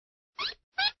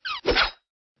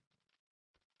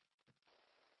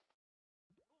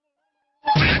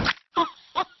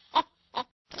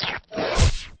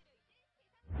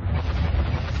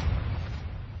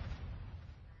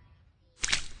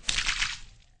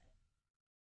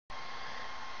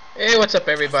Hey, what's up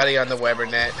everybody on the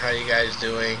Webernet? How you guys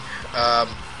doing? I'm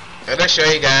going to show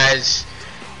you guys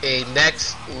a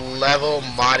next level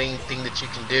modding thing that you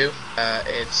can do.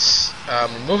 It's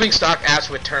removing stock apps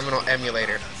with Terminal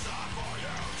Emulator.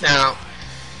 Now,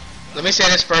 let me say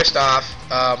this first off.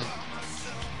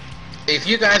 If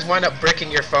you guys wind up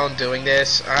bricking your phone doing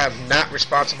this, I'm not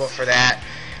responsible for that.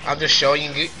 I'm just showing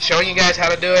you guys how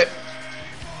to do it.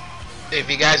 If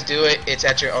you guys do it, it's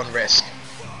at your own risk.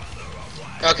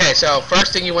 Okay, so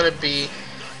first thing you want to be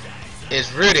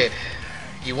is rooted.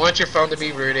 You want your phone to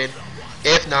be rooted.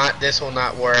 If not, this will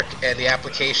not work, and the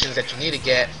applications that you need to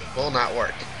get will not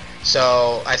work.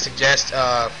 So I suggest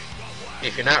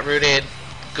if you're not rooted,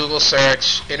 Google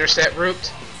search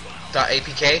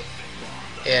intercetroot.apk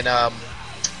and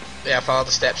yeah, follow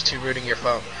the steps to rooting your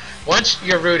phone. Once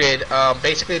you're rooted,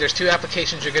 basically there's two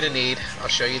applications you're going to need. I'll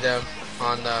show you them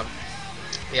on the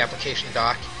application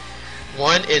doc.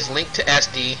 One is link to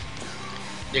SD.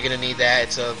 You're going to need that.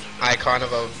 It's an icon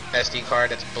of a SD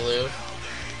card that's blue.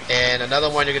 And another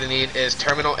one you're going to need is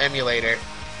Terminal Emulator.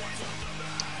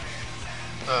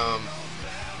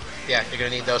 Yeah, you're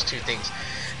going to need those two things.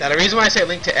 Now the reason why I say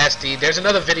link to SD, there's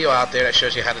another video out there that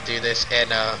shows you how to do this, and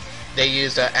they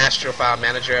used an Astro File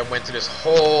Manager and went through this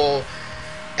whole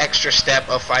extra step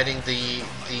of finding the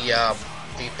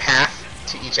path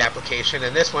to each application,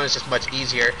 and this one is just much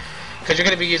easier because you're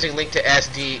going to be using link to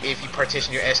SD if you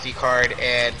partition your SD card,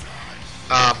 and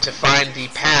to find the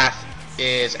path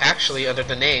is actually under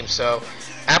the name. So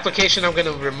application I'm going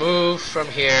to remove from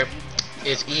here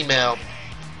is email,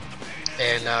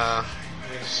 and let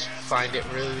me just find it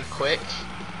really quick,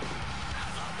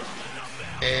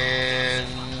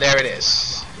 and there it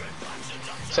is.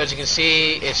 So as you can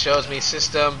see, it shows me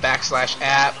system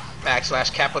 /app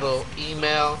 /capital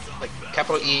email, like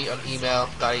capital E on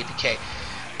email.apk.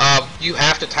 You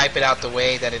have to type it out the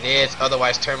way that it is,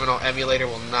 otherwise Terminal Emulator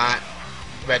will not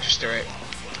register it.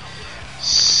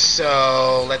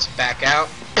 So let's back out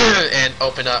and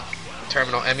open up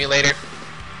Terminal Emulator.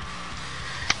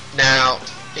 Now,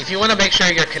 if you want to make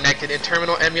sure you're connected in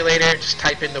Terminal Emulator, just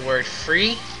type in the word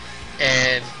free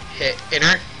and hit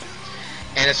enter,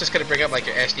 and it's just going to bring up like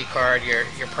your SD card, your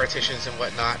partitions and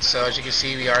whatnot. So as you can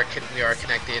see, we are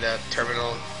connected.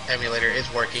 Terminal Emulator is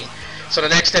working. So the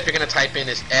next step you're going to type in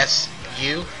is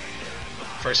SU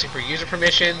for super user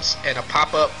permissions, and a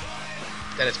pop-up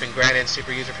that it's been granted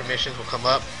super user permissions will come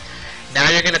up. Now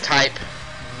you're going to type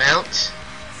mount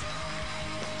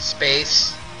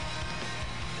space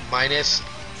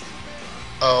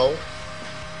 -O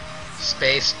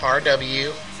space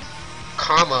RW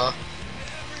comma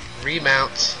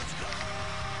remount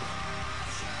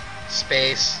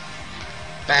space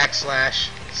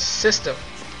 /system.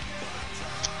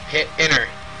 Hit enter.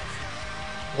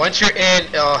 Once you're in,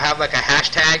 it'll have like a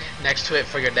hashtag next to it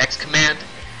for your next command,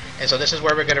 and so this is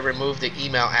where we're going to remove the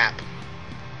email app.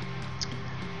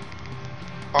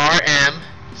 RM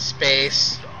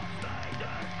space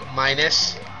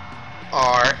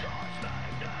 -R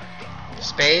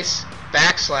space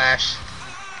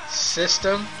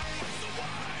 /system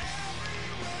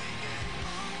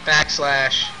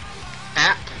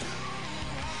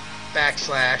 /app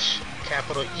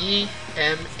capital EMAIL.apk.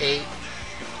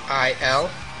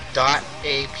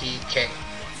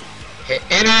 Hit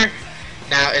enter.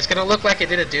 Now it's going to look like it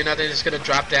didn't do nothing. It's going to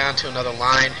drop down to another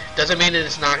line. Doesn't mean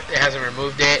that it hasn't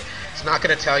removed it. It's not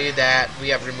going to tell you that we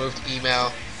have removed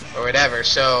email or whatever.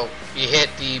 So you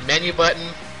hit the menu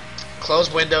button, close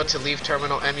window to leave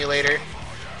Terminal Emulator,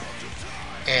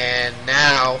 and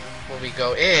now when we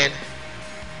go in,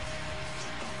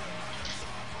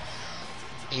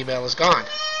 email is gone.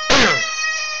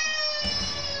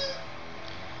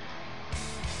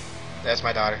 That's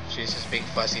my daughter. She's just being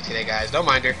fussy today, guys. Don't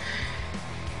mind her.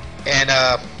 And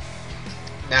now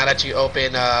that you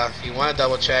open, if you want to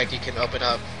double check, you can open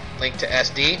up link to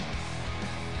SD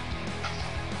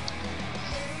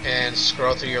and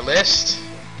scroll through your list,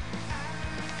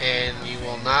 and you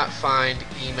will not find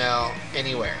email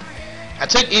anywhere. I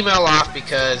took email off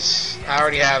because I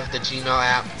already have the Gmail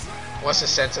app. What's the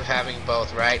sense of having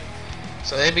both, right?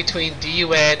 So in between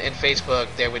DUN and Facebook,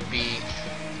 there would be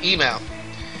email.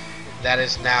 That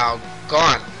is now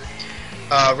gone.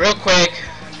 Real quick,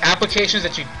 applications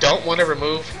that you don't want to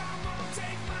remove.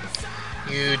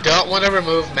 You don't want to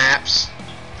remove maps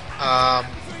or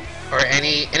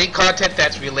any content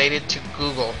that's related to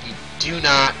Google. You do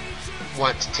not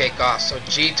want to take off. So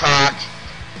Gtalk,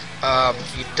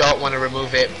 you don't want to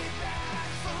remove it,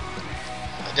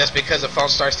 just because the phone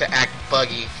starts to act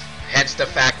buggy. Hence the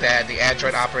fact that the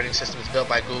Android operating system is built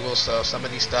by Google, so some of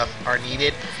these stuff are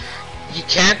needed. You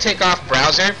can take off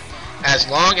browser. as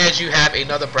long as you have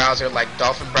another browser like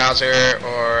Dolphin browser,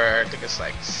 or I think it's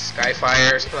like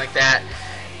Skyfire or something like that,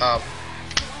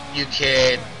 you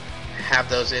can have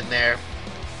those in there.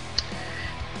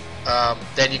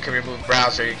 Then you can remove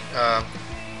browser.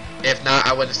 If not,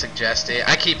 I wouldn't suggest it.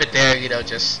 I keep it there, you know,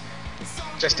 just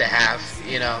to have,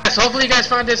 you know. So hopefully you guys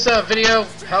found this video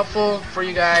helpful for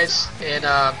you guys, and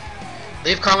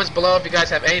leave comments below if you guys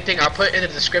have anything. I'll put in the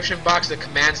description box the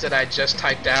commands that I just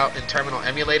typed out in Terminal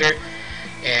Emulator.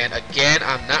 And again,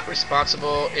 I'm not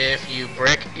responsible if you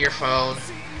brick your phone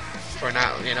for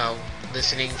not, you know,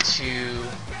 listening to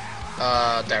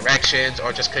directions,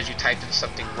 or just because you typed in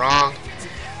something wrong.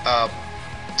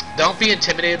 Don't be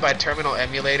intimidated by Terminal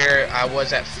Emulator. I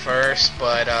was at first,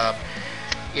 but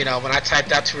you know, when I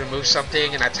typed out to remove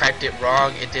something and I typed it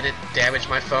wrong, it didn't damage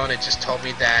my phone. It just told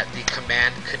me that the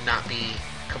command could not be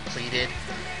completed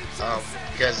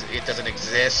because it doesn't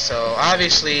exist. So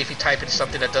obviously, if you type in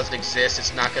something that doesn't exist,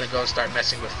 it's not going to go and start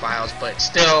messing with files. But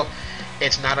still,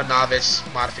 it's not a novice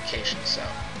modification. So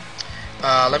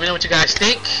let me know what you guys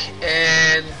think,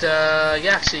 and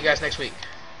yeah, see you guys next week.